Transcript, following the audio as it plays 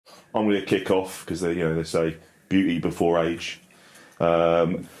I'm going to kick off because they say beauty before age. I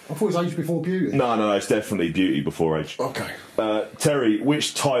thought it was age before beauty. No, it's definitely beauty before age. Okay. Terry,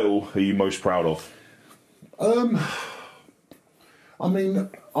 which title are you most proud of? I mean,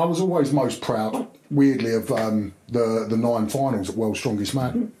 I was always most proud, weirdly, of the 9 finals at World's Strongest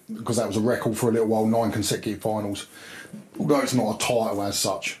Man, because that was a record for a little while, 9 consecutive finals. Although it's not a title as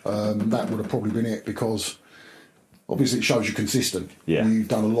such, that would have probably been it, because obviously it shows you're consistent. Yeah. You've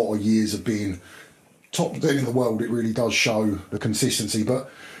done a lot of years of being top 10 in the world. It really does show the consistency. But,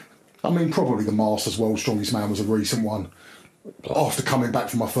 I mean, probably the Masters World's Strongest Man was a recent one. After coming back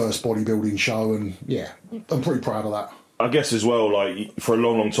from my first bodybuilding show, and yeah, I'm pretty proud of that. I guess as well, like, for a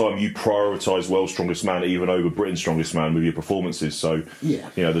long time, you prioritised World's Strongest Man even over Britain's Strongest Man with your performances. So, yeah,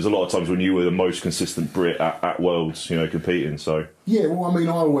 there's a lot of times when you were the most consistent Brit at Worlds, competing. So, yeah, well, I mean,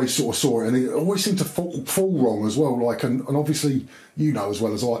 I always sort of saw it, and it always seemed to fall wrong as well. Like, and obviously, as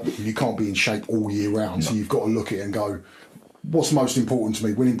well as I, you can't be in shape all year round, so you've got to look at it and go, what's most important to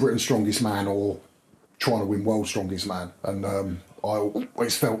me, winning Britain's Strongest Man or trying to win World's Strongest Man? And I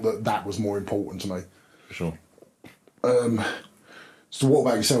always felt that was more important to me. For sure. So what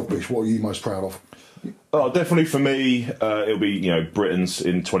about yourself, Bish? What are you most proud of? Oh, definitely for me, it'll be Britain's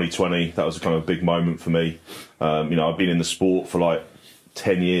in 2020. That was a kind of big moment for me. I've been in the sport for like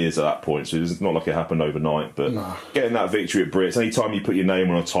 10 years at that point, so it's not like it happened overnight. But getting that victory at Brits, any time you put your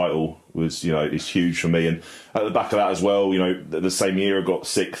name on a title was is huge for me. And at the back of that as well, the same year I got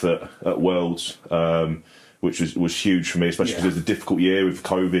 6th at Worlds. Which was huge for me, especially because it was a difficult year with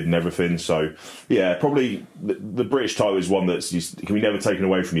COVID and everything. So, yeah, probably the British title is one it can be never taken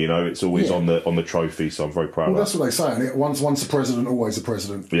away from you. It's always on the trophy. So I'm very proud of that. Well, that's what they say, isn't it? Once a president, always a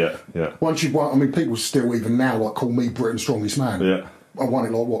president. Yeah. Once you've won, I mean, people still even now call me Britain's Strongest Man. Yeah. I won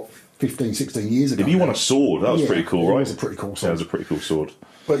it 15, 16 years ago. If you won a sword, that was pretty cool, right? It was a pretty cool sword. Yeah, it was a pretty cool sword.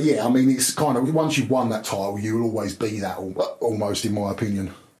 But yeah, I mean, it's kind of, once you've won that title, you will always be that, almost, in my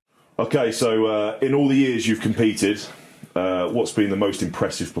opinion. Okay, so in all the years you've competed, what's been the most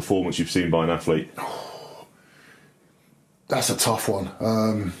impressive performance you've seen by an athlete? That's a tough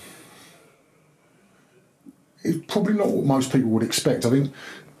one. It's probably not what most people would expect. I think,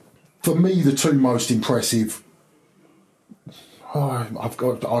 for me, the 2 most impressive, I'd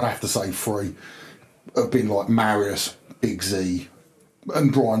have to say 3, have been like Marius, Big Z,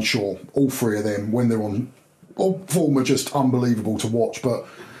 and Brian Shaw. All 3 of them, when they're on form, are just unbelievable to watch. But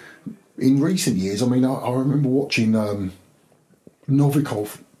in recent years, I mean, I remember watching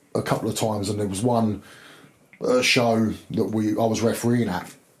Novikov a couple of times, and there was one show that I was refereeing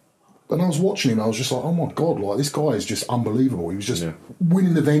at, and I was watching him, and I was just like, oh my God, like, this guy is just unbelievable. He was just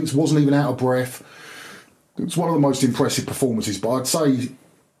winning events, wasn't even out of breath. It was one of the most impressive performances, but I'd say,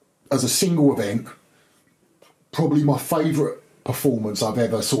 as a single event, probably my favourite performance I've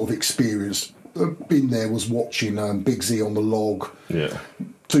ever sort of experienced, been there, was watching Big Z on the log. Yeah.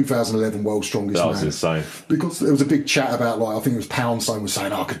 2011 World's Strongest Man. That was insane. Because there was a big chat about, like, I think it was Poundstone was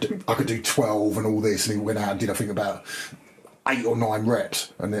saying, I could do 12 and all this, and he went out and did, I think, about 8 or 9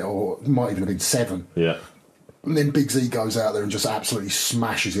 reps, or it might even have been 7. Yeah. And then Big Z goes out there and just absolutely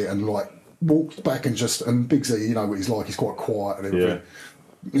smashes it, and like walks back and Big Z, you know what he's like, he's quite quiet and everything.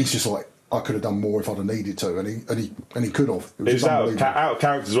 Yeah. He's just like, I could have done more if I'd have needed to, and he could have. It was out of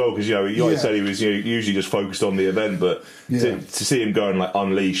character as well, because like I said, he was usually just focused on the event, but to see him go and like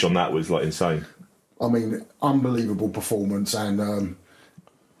unleash on that was like insane. I mean, unbelievable performance, and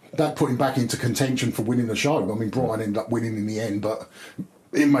that put him back into contention for winning the show. I mean, Brian ended up winning in the end, but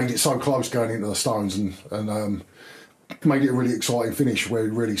it made it so close going into the stones, and made it a really exciting finish where he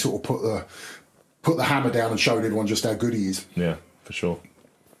really sort of put the hammer down and showed everyone just how good he is. Yeah, for sure.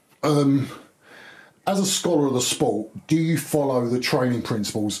 As a scholar of the sport, do you follow the training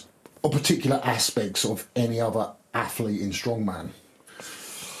principles or particular aspects of any other athlete in strongman?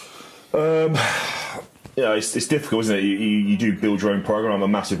 It's difficult, isn't it? You do build your own program. I'm a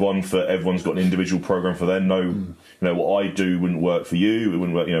massive one for everyone's got an individual program for them. What I do wouldn't work for you. It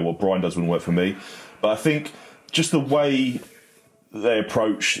wouldn't work. What Brian does wouldn't work for me. But I think just the way they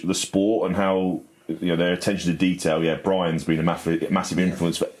approach the sport and how their attention to detail. Yeah, Brian's been a massive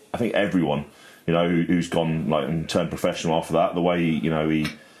influence for I think everyone. Who's gone like and turned professional after that. The way he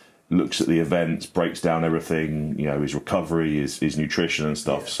looks at the events, breaks down everything. His recovery, his nutrition and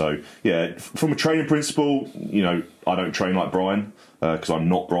stuff. So yeah, from a training principle, I don't train like Brian because I'm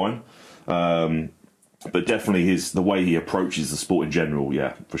not Brian. But definitely the way he approaches the sport in general.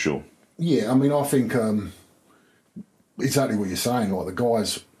 Yeah, for sure. Yeah, I mean, I think exactly what you're saying. Like the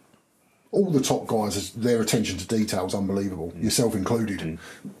guys, all the top guys, their attention to detail is unbelievable. Yourself included.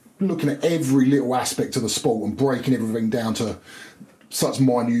 Looking at every little aspect of the sport and breaking everything down to such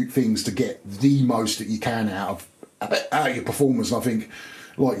minute things to get the most that you can out of your performance. And I think,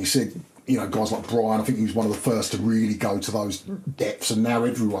 like you said, you know, guys like Brian, I think he was one of the first to really go to those depths, and now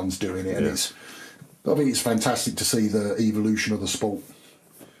everyone's doing it. And I think it's fantastic to see the evolution of the sport.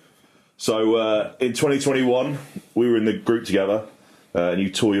 So in 2021, we were in the group together, and you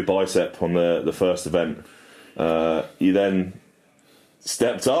tore your bicep on the first event. You then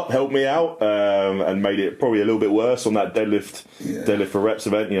stepped up, helped me out, and made it probably a little bit worse on that deadlift for reps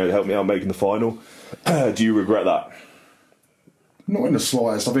event. You know, helped me out making the final. Do you regret that? Not in the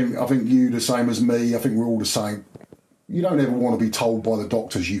slightest. I think you the same as me. I think we're all the same. You don't ever want to be told by the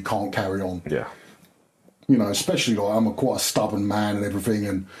doctors you can't carry on. Yeah. You know, especially like I'm quite a stubborn man and everything,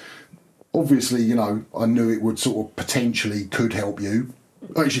 and obviously, you know, I knew it would sort of potentially could help you.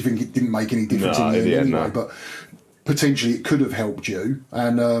 I actually think it didn't make any difference in the end anyway, but potentially it could have helped you,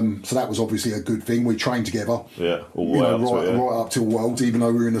 and so that was obviously a good thing. We trained together, all the way right up till Worlds, even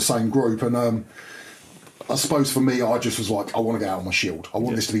though we were in the same group. And I suppose for me, I just was like, I want to get out on my shield. I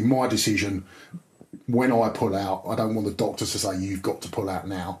want this to be my decision. When I pull out, I don't want the doctors to say you've got to pull out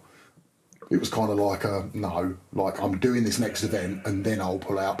now. It was kind of like no, like I'm doing this next event and then I'll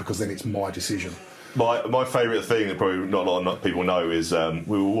pull out because then it's my decision. My favourite thing that probably not a lot of people know is we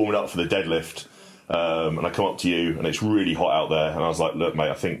were warming up for the deadlift, and I come up to you and it's really hot out there, and I was like, look mate,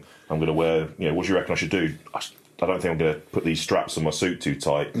 I think I'm going to wear, you know, what do you reckon I should do? I don't think I'm going to put these straps on my suit too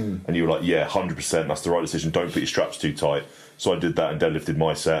tight. And you were like, yeah, 100%, that's the right decision, don't put your straps too tight. So I did that and deadlifted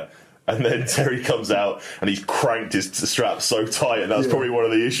my set. And then Terry comes out and he's cranked his straps so tight, and that's probably one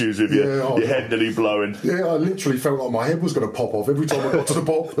of the issues with your head nearly blowing. Yeah, I literally felt like my head was going to pop off. Every time I got to the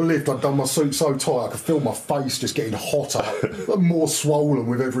bottom of the lift, I'd done my suit so tight, I could feel my face just getting hotter, more swollen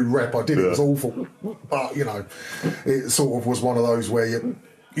with every rep I did. It was awful. But, you know, it sort of was one of those where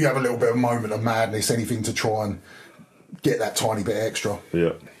you have a little bit of a moment of madness, anything to try and get that tiny bit extra.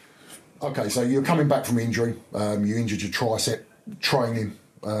 Yeah. Okay, so you're coming back from injury. You injured your tricep training,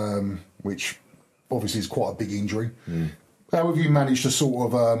 which obviously is quite a big injury. How have you managed to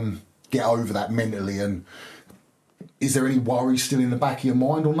sort of get over that mentally, and is there any worry still in the back of your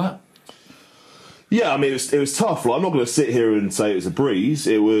mind on that? Yeah, I mean, it was tough. Like, I'm not going to sit here and say it was a breeze.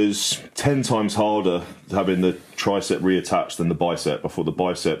 It was 10 times harder having the tricep reattached than the bicep. I thought the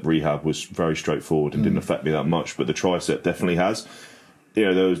bicep rehab was very straightforward and didn't affect me that much, but the tricep definitely has. You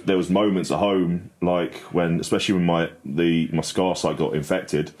know, there was moments at home, like when, especially when my scar site got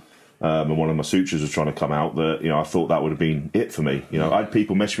infected, and one of my sutures was trying to come out, that, you know, I thought that would have been it for me. You know, I had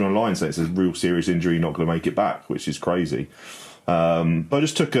people messaging me online saying it's a real serious injury, not going to make it back, which is crazy. But I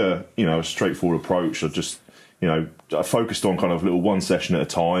just took a straightforward approach. I focused on kind of little one session at a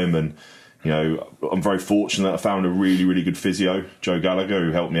time, and, you know, I'm very fortunate I found a really, really good physio, Joe Gallagher,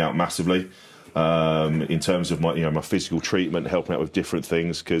 who helped me out massively. In terms of my physical treatment, helping out with different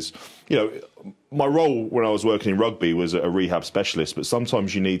things, because, you know, my role when I was working in rugby was a rehab specialist, but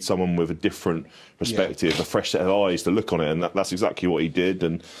sometimes you need someone with a different perspective, a fresh set of eyes to look on it, and that's exactly what he did.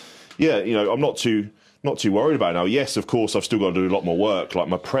 And yeah, you know, I'm not too worried about it now. Yes, of course, I've still got to do a lot more work. Like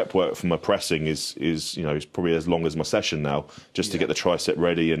my prep work for my pressing is probably as long as my session now, just to get the tricep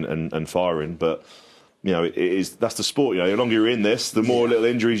ready and firing. But, you know, that's the sport. You know, the longer you're in this, the more little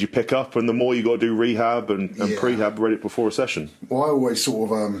injuries you pick up, and the more you got to do rehab and prehab ready before a session. Well, I always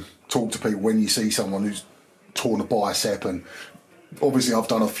sort of talk to people when you see someone who's torn a bicep, and obviously I've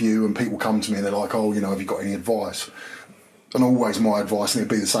done a few, and people come to me and they're like, oh, you know, have you got any advice? And always my advice, and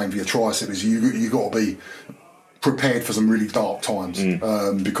it'd be the same for your tricep, is you got to be prepared for some really dark times,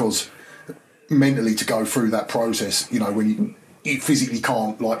 because mentally to go through that process, you know, when you physically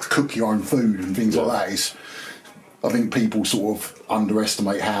can't like cook your own food and things like that, is, I think people sort of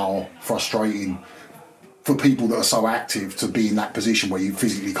underestimate how frustrating for people that are so active to be in that position where you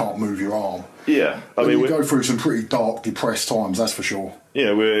physically can't move your arm. Yeah, I mean, we go through some pretty dark, depressed times, that's for sure.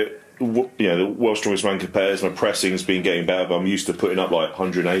 Yeah, the world's strongest man compares. My pressing's been getting better, but I'm used to putting up like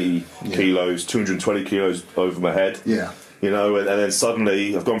 180 kilos, 220 kilos over my head. Yeah. You know, and then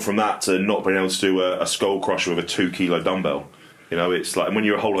suddenly I've gone from that to not being able to do a skull crusher with a 2 kilo dumbbell. You know, it's like, when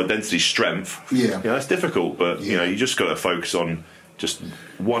your whole identity strength, you know, that's difficult, but, you know, you just got to focus on just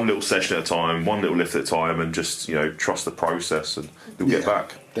one little session at a time, one little lift at a time, and just, you know, trust the process, and you'll get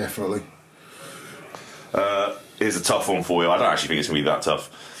back. Definitely. Here's a tough one for you. I don't actually think it's going to be that tough.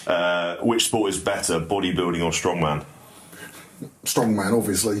 Which sport is better, bodybuilding or strongman? Strongman,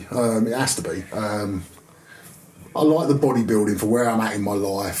 obviously. It has to be. I like the bodybuilding for where I'm at in my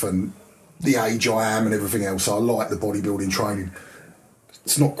life and the age I am and everything else. So I like the bodybuilding training.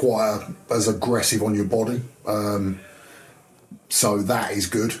 It's not quite as aggressive on your body. So that is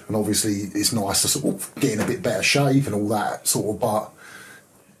good. And obviously it's nice to sort of get in a bit better shape and all that sort of, but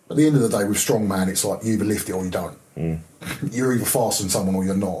at the end of the day with strongman, it's like you either lift it or you don't. You're either faster than someone or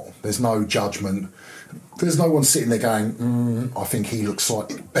you're not. There's no judgment. There's no one sitting there going, I think he looks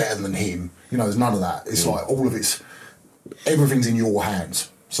slightly better than him. You know, there's none of that. It's like all of everything's in your hands.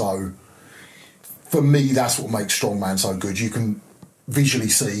 So for me, that's what makes strongman so good. You can visually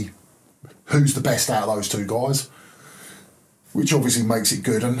see who's the best out of those two guys, which obviously makes it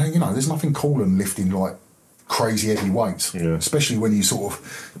good. And, you know, there's nothing cooler than lifting, like, crazy heavy weights, especially when you sort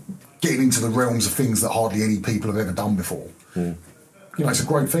of getting into the realms of things that hardly any people have ever done before. You know, it's a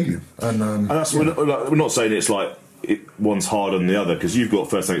great feeling. And that's we're not saying it's like one's harder than the other, because you've got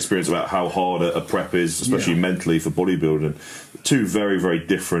first-hand experience about how hard a prep is, especially mentally for bodybuilding. Two very, very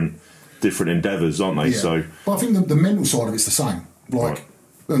different endeavours, aren't they? So, but I think the mental side of it's the same. Like,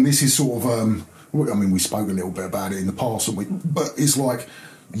 and this is sort of, I mean, we spoke a little bit about it in the past, haven't we? But it's like,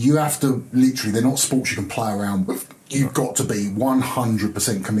 you have to literally, they're not sports you can play around with. You've got to be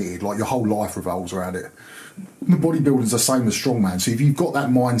 100% committed. Like, your whole life revolves around it. The bodybuilder's the same as strongman. So if you've got that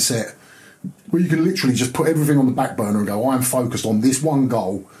mindset where you can literally just put everything on the back burner and go, I'm focused on this one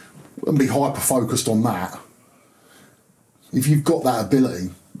goal, and be hyper focused on that. If you've got that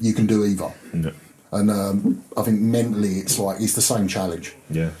ability, you can do either. And I think mentally, it's the same challenge.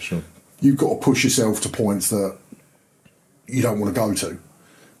 Yeah, sure. You've got to push yourself to points that you don't want to go to,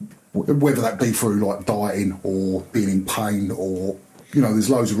 whether that be through like dieting or being in pain, or, you know, there's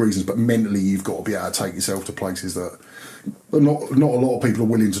loads of reasons. But mentally, you've got to be able to take yourself to places that not a lot of people are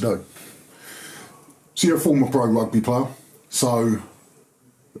willing to do. So you're a former pro rugby player. So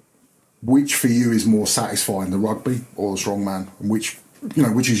which for you is more satisfying, the rugby or the strongman? And which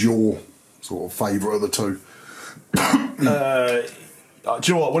is your sort of favourite of the two? Do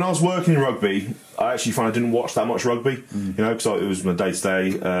you know what? When I was working in rugby, I actually found I didn't watch that much rugby, you know, because it was my day to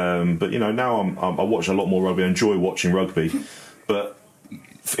day. But, you know, now I watch a lot more rugby. I enjoy watching rugby. But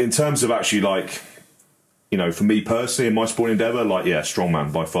in terms of actually, like, you know, for me personally in my sporting endeavour, like, yeah,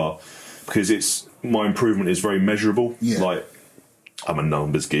 strongman by far, because my improvement is very measurable. Like, I'm a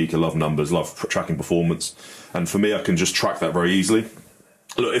numbers geek. I love numbers, love tracking performance, and for me, I can just track that very easily.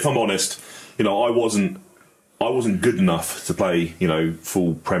 Look, if I'm honest, you know, I wasn't good enough to play, you know,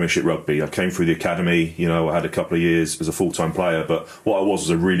 full Premiership rugby. I came through the academy, you know, I had a couple of years as a full-time player, but what I was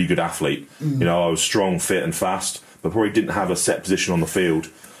a really good athlete. You know, I was strong, fit and fast, but probably didn't have a set position on the field.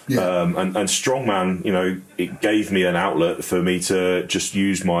 And strongman, you know, it gave me an outlet for me to just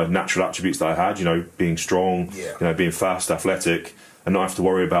use my natural attributes that I had, you know, being strong, you know, being fast, athletic, and not have to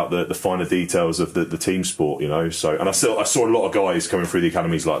worry about the finer details of the team sport, you know. So, and I saw a lot of guys coming through the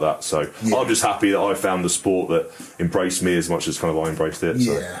academies like that. So I'm just happy that I found the sport that embraced me as much as kind of I embraced it.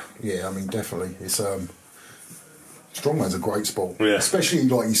 I mean, definitely, it's strongman's a great sport, yeah. Especially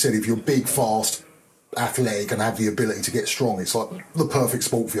like you said, if you're big, fast, athletic, and have the ability to get strong, it's like the perfect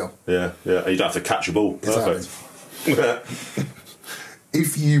sport for you. Yeah, and you'd have to catch a ball. Perfect. Exactly.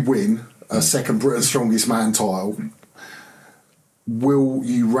 If you win a second Britain's Strongest Man title, will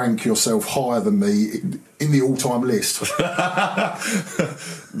you rank yourself higher than me in the all-time list?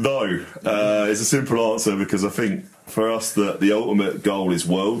 No. It's a simple answer, because I think for us the ultimate goal is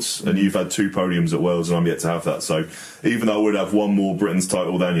Worlds, and you've had 2 podiums at Worlds and I'm yet to have that. So even though I would have one more Britain's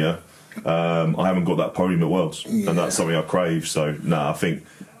title than you, I haven't got that podium at Worlds, and that's something I crave. So I think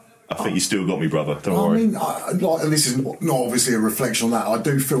you still got me, brother. Don't worry. I mean, and this is not obviously a reflection on that. I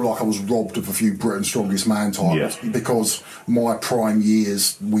do feel like I was robbed of a few Britain's Strongest Man titles because my prime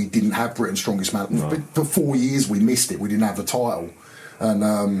years we didn't have Britain's Strongest Man. No. For 4 years we missed it. We didn't have the title,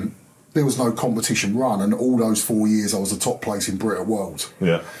 and there was no competition run. And all those 4 years I was the top place in Brit at Worlds.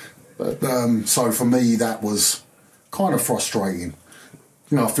 Yeah. But, so for me that was kind of frustrating.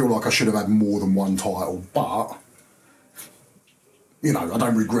 You know, I feel like I should have had more than one title, but, you know, I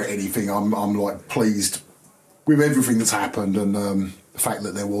don't regret anything. I'm like pleased with everything that's happened, and the fact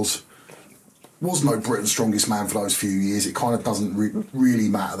that there was no Britain's Strongest Man for those few years. It kind of doesn't really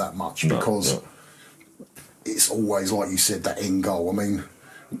matter that much, because it's always, like you said, that end goal. I mean,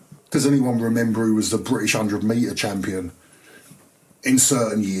 does anyone remember who was the British 100-metre champion in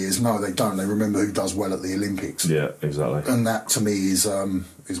certain years? No, they don't. They remember who does well at the Olympics. Yeah, exactly. And that, to me, is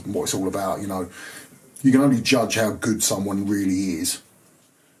what it's all about. You know, you can only judge how good someone really is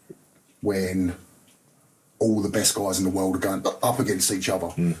when all the best guys in the world are going up against each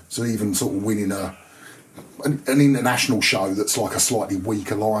other. So even sort of winning an international show that's like a slightly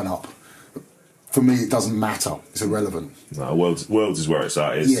weaker lineup, for me, it doesn't matter. It's irrelevant. No, Worlds is where it's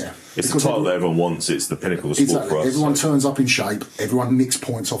at. It's the title that everyone wants. It's the pinnacle of the sport for us. Everyone turns up in shape. Everyone nicks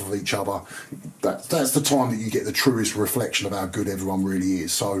points off of each other. That's the time that you get the truest reflection of how good everyone really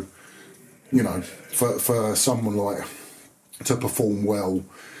is. So, you know, for someone like to perform well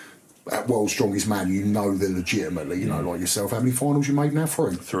at World's Strongest Man, you know they're legitimately, you know, like yourself. How many finals you made now?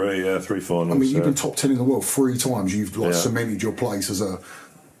 3? 3, 3 finals. I mean, you've been top 10 in the world 3 times. You've like cemented your place as an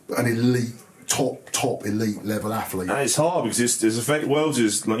elite, top elite level athlete. And it's hard because Worlds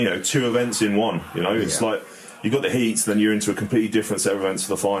is, you know, 2 events in one. You know, it's like you've got the heats, then you're into a completely different set of events for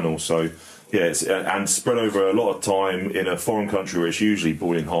the final. So yeah, it's, and spread over a lot of time in a foreign country where it's usually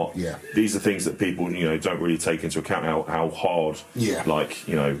boiling hot. Yeah, these are things that people, you know, don't really take into account how hard. Yeah, like,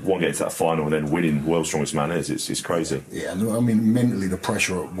 you know, one getting to that final and then winning World's Strongest Man is. It's crazy. Yeah, and I mean, mentally the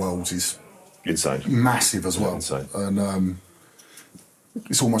pressure at Worlds is insane, massive as well. Insane. And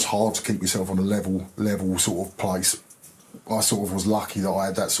it's almost hard to keep yourself on a level sort of place. I sort of was lucky that I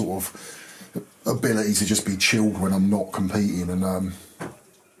had that sort of ability to just be chilled when I'm not competing, and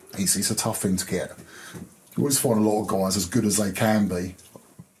it's a tough thing to get. You always find a lot of guys, as good as they can be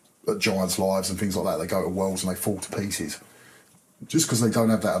at Giants Lives and things like that, they go to Worlds and they fall to pieces just because they don't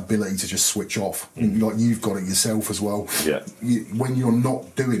have that ability to just switch off. Like you've got it yourself as well. Yeah. When you're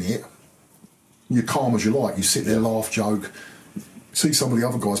not doing it, you're calm as you like. You sit there, laugh, joke. See some of the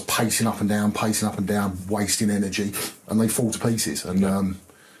other guys pacing up and down, wasting energy, and they fall to pieces. And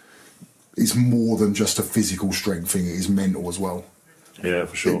it's more than just a physical strength thing; it is mental as well. Yeah,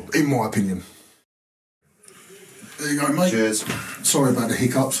 for sure. In my opinion. There you go, mate. Cheers. Sorry about the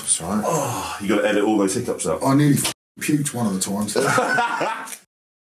hiccups. That's right. Oh, you got to edit all those hiccups out. I nearly puked one of the times.